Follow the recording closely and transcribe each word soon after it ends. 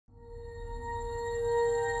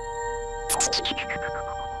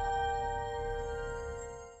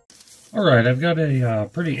Alright, I've got a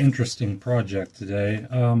pretty interesting project today.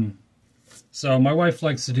 So my wife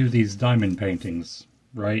likes to do these diamond paintings,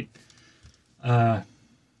 right? Now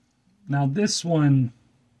this one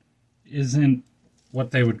isn't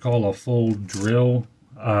what they would call a full drill,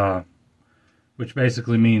 which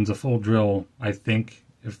basically means a full drill, I think,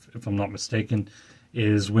 if I'm not mistaken,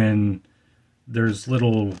 is when there's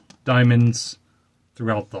little diamonds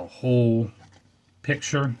throughout the whole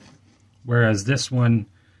picture, whereas this one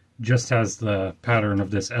just has the pattern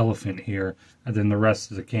of this elephant here, and then the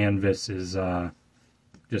rest of the canvas is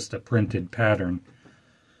just a printed pattern.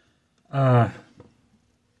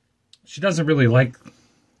 She doesn't really like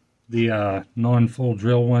the non-full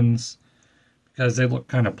drill ones because they look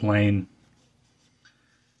kind of plain.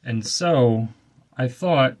 And so I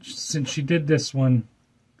thought, since she did this one,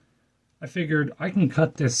 I figured I can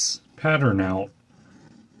cut this pattern out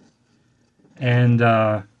and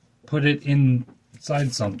put it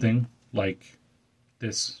inside something like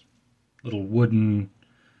this little wooden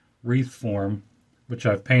wreath form, which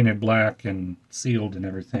I've painted black and sealed and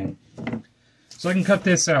everything. So I can cut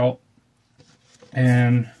this out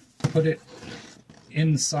and put it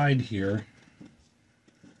inside here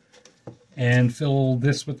and fill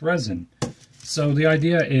this with resin. So the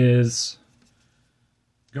idea is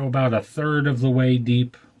go about 1/3 of the way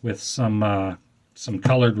deep with some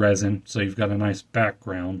colored resin, so you've got a nice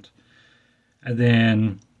background, and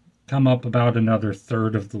then come up about another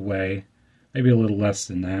 1/3 of the way, maybe a little less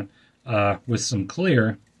than that, with some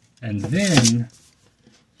clear, and then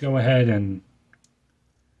go ahead and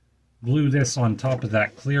glue this on top of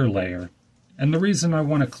that clear layer. And the reason I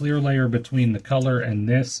want a clear layer between the color and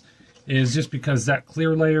this is just because that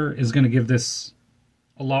clear layer is going to give this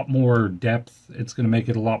a lot more depth. It's going to make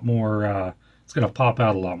it a lot more, it's going to pop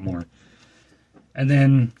out a lot more. And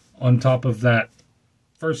then on top of that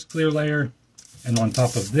first clear layer, and on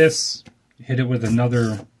top of this, hit it with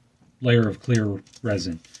another layer of clear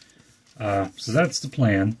resin. So that's the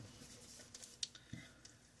plan.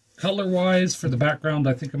 Color-wise, for the background,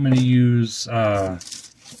 I think I'm going to use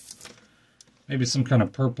maybe some kind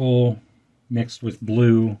of purple mixed with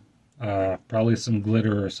blue, probably some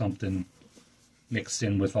glitter or something mixed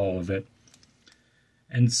in with all of it.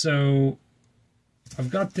 And so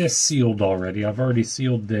I've got this sealed already. I've already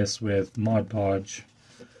sealed this with Mod Podge,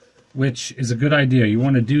 which is a good idea. You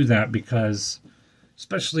want to do that because,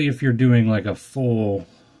 especially if you're doing like a full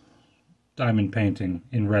diamond painting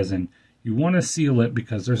in resin, you want to seal it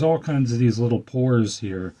because there's all kinds of these little pores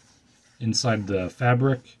here inside the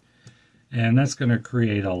fabric, and that's going to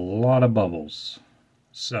create a lot of bubbles.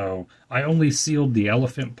 So I only sealed the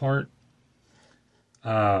elephant part,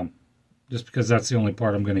 just because that's the only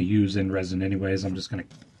part I'm going to use in resin anyways. I'm just going to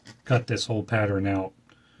cut this whole pattern out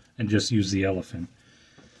and just use the elephant.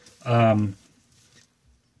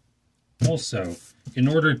 Also, in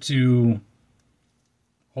order to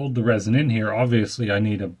hold the resin in here, obviously I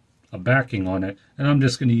need a backing on it, and I'm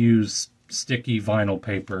just going to use sticky vinyl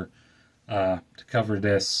paper to cover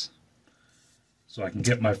this so I can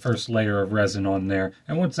get my first layer of resin on there.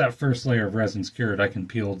 And once that first layer of resin's cured, I can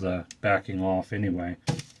peel the backing off anyway.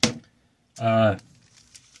 This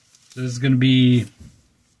is going to be,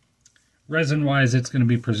 resin-wise, it's going to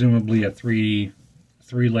be presumably a three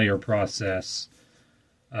layer process.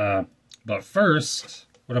 But first,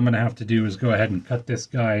 what I'm going to have to do is go ahead and cut this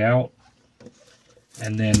guy out,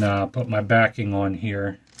 and then put my backing on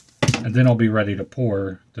here, and then I'll be ready to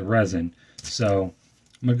pour the resin. So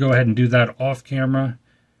I'm going to go ahead and do that off camera,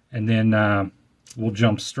 and then we'll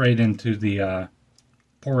jump straight into the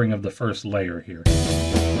pouring of the first layer here.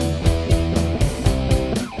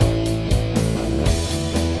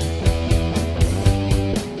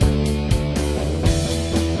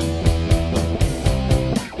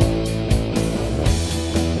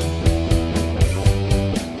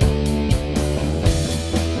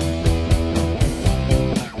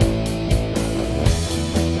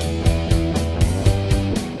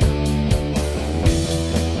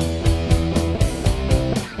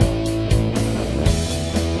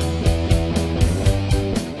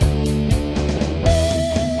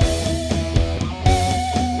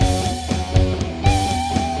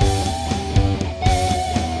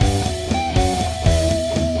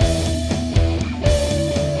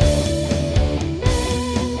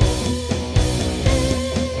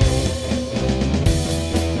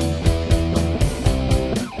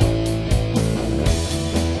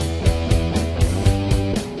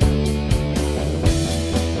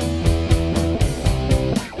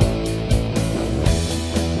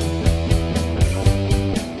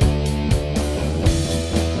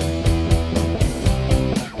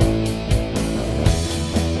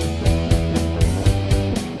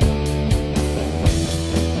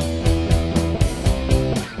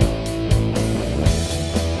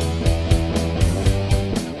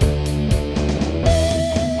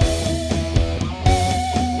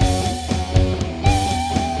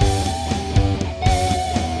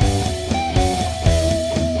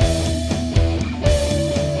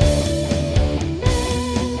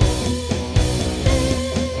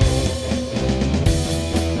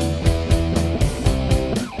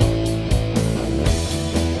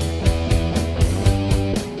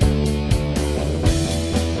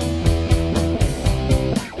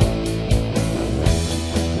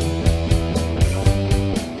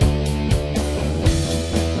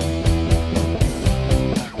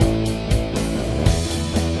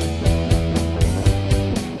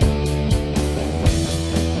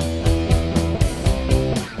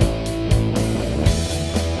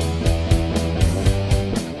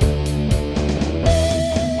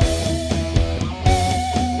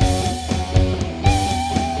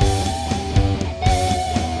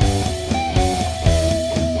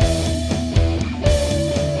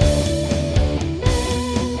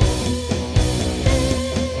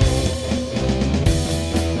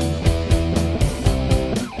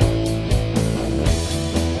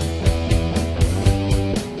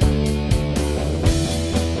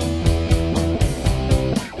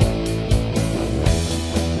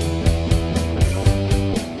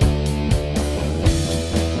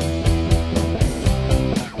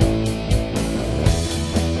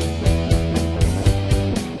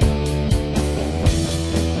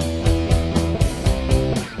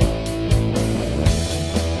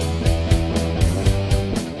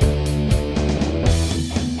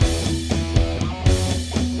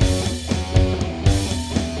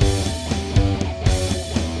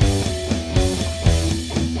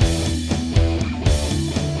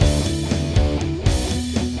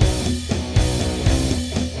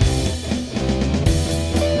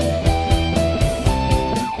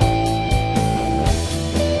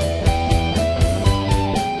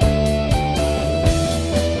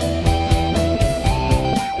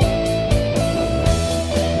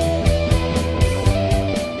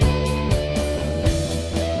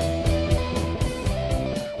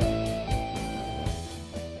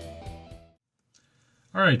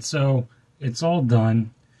 Alright, so it's all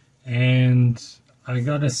done, and I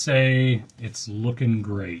gotta say, it's looking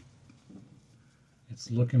great.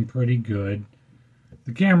 It's looking pretty good.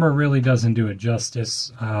 The camera really doesn't do it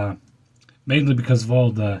justice, mainly because of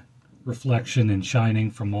all the reflection and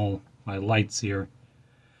shining from all my lights here.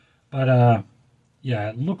 But, yeah,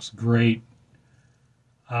 it looks great.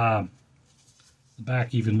 The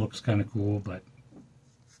back even looks kind of cool, but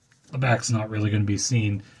the back's not really going to be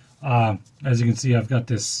seen. As you can see, I've got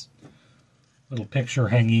this little picture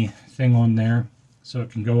hangy thing on there, so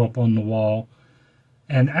it can go up on the wall.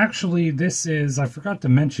 And actually, this is, I forgot to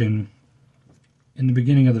mention in the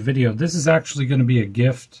beginning of the video, this is actually going to be a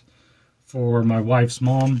gift for my wife's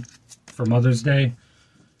mom for Mother's Day,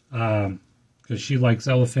 because she likes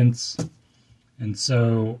elephants. And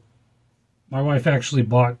so my wife actually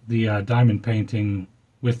bought the diamond painting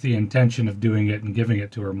with the intention of doing it and giving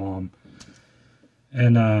it to her mom.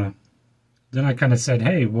 And then I kind of said,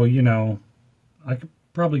 hey, well, you know, I could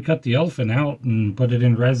probably cut the elephant out and put it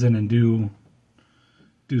in resin and do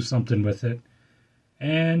something with it.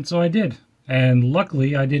 And so I did. And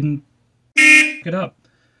luckily, I didn't f it up.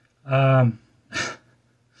 I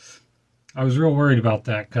was real worried about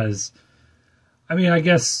that because, I mean, I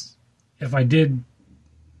guess if it did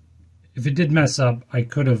mess up, I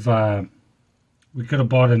could have, we could have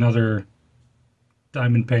bought another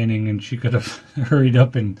diamond painting and she could have hurried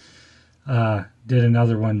up and did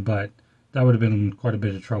another one, but that would have been quite a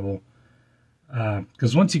bit of trouble.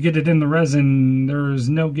 Because once you get it in the resin, there's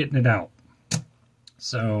no getting it out.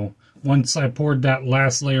 So once I poured that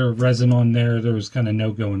last layer of resin on there, there was kind of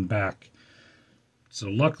no going back. So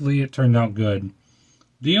luckily it turned out good.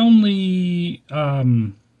 The only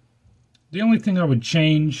thing I would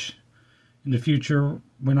change in the future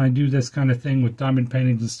when I do this kind of thing with diamond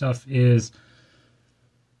paintings and stuff is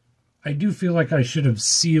I do feel like I should have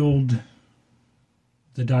sealed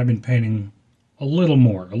the diamond painting a little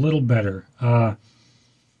more, a little better. I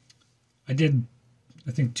did,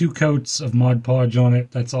 I think, 2 coats of Mod Podge on it.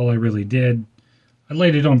 That's all I really did. I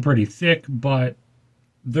laid it on pretty thick, but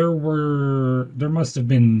there must have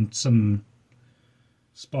been some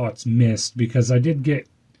spots missed because I did get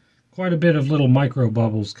quite a bit of little micro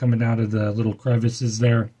bubbles coming out of the little crevices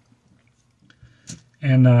there.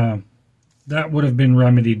 And that would have been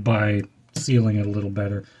remedied by sealing it a little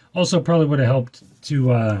better. Also probably would have helped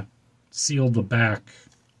to seal the back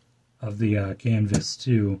of the canvas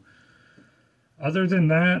too. Other than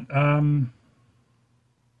that,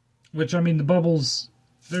 which, I mean, the bubbles,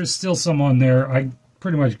 there's still some on there. I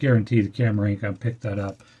pretty much guarantee the camera ain't gonna pick that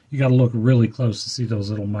up. You gotta look really close to see those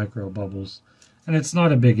little micro bubbles. And it's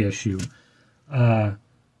not a big issue.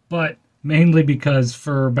 But mainly because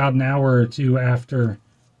for about an hour or two after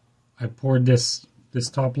I poured this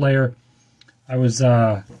top layer, I was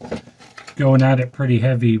going at it pretty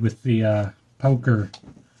heavy with the poker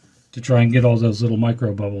to try and get all those little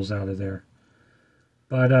micro bubbles out of there.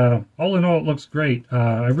 But all in all, it looks great.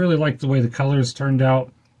 I really like the way the colors turned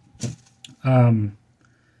out. Thing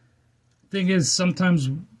is, sometimes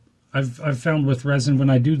I've found with resin, when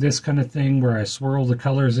I do this kind of thing where I swirl the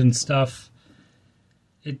colors and stuff,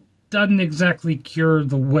 it doesn't exactly cure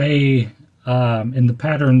the way in the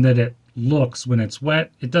pattern that it looks when it's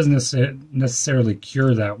wet. It doesn't necessarily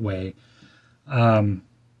cure that way. The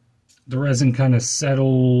resin kind of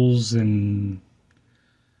settles and,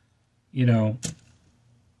 you know,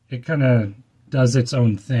 it kind of does its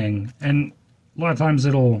own thing. And a lot of times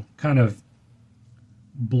it'll kind of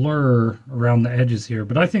blur around the edges here,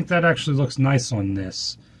 but I think that actually looks nice on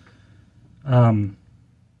this. But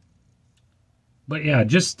yeah,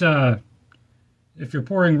 just if you're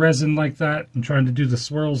pouring resin like that and trying to do the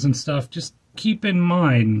swirls and stuff, just keep in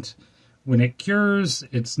mind when it cures,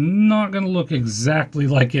 it's not going to look exactly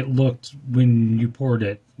like it looked when you poured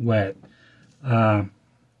it wet.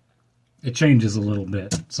 It changes a little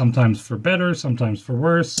bit, sometimes for better, sometimes for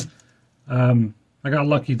worse. I got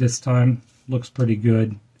lucky this time. Looks pretty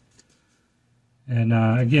good. And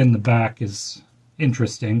again, the back is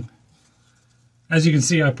interesting. As you can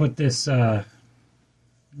see, I put this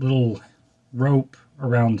little rope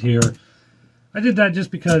around here. I did that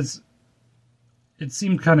just because it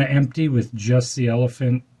seemed kind of empty with just the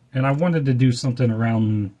elephant, and I wanted to do something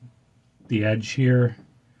around the edge here.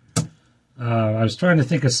 I was trying to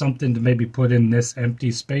think of something to maybe put in this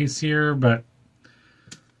empty space here, but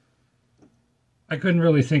I couldn't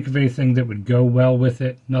really think of anything that would go well with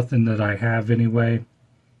it. Nothing that I have anyway.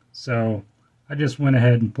 So I just went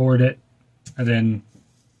ahead and poured it and then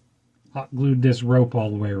hot glued this rope all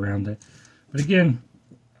the way around it. But again,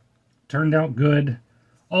 turned out good.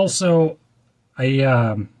 Also,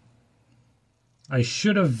 I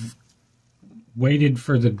should have waited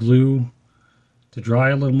for the glue to dry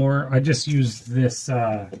a little more. I just used this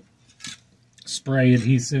spray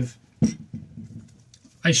adhesive.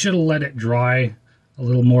 I should have let it dry a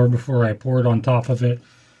little more before I poured on top of it,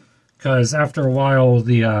 because after a while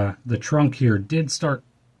the trunk here did start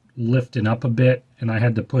lifting up a bit, and I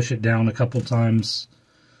had to push it down a couple times.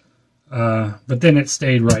 But then it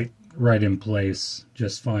stayed right in place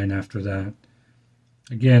just fine after that.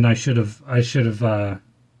 Again, I should have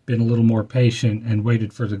been a little more patient and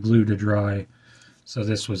waited for the glue to dry, so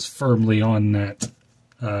this was firmly on that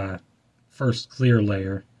first clear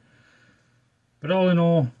layer. But all in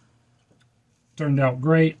all, turned out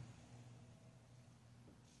great.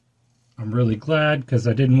 I'm really glad, because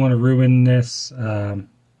I didn't want to ruin this. Again,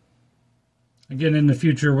 in the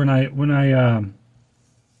future, when I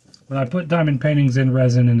put diamond paintings in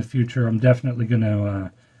resin in the future, I'm definitely going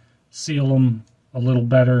to seal them a little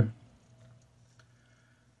better.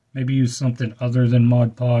 Maybe use something other than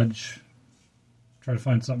Mod Podge. Try to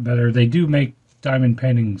find something better. They do make diamond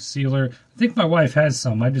painting sealer. I think my wife has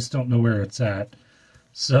some. I just don't know where it's at.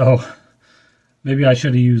 So maybe I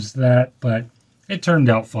should have used that, but it turned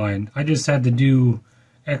out fine. I just had to do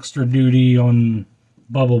extra duty on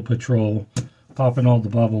Bubble Patrol, popping all the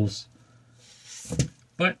bubbles.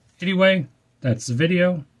 But anyway, that's the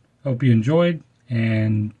video. Hope you enjoyed,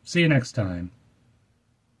 and see you next time.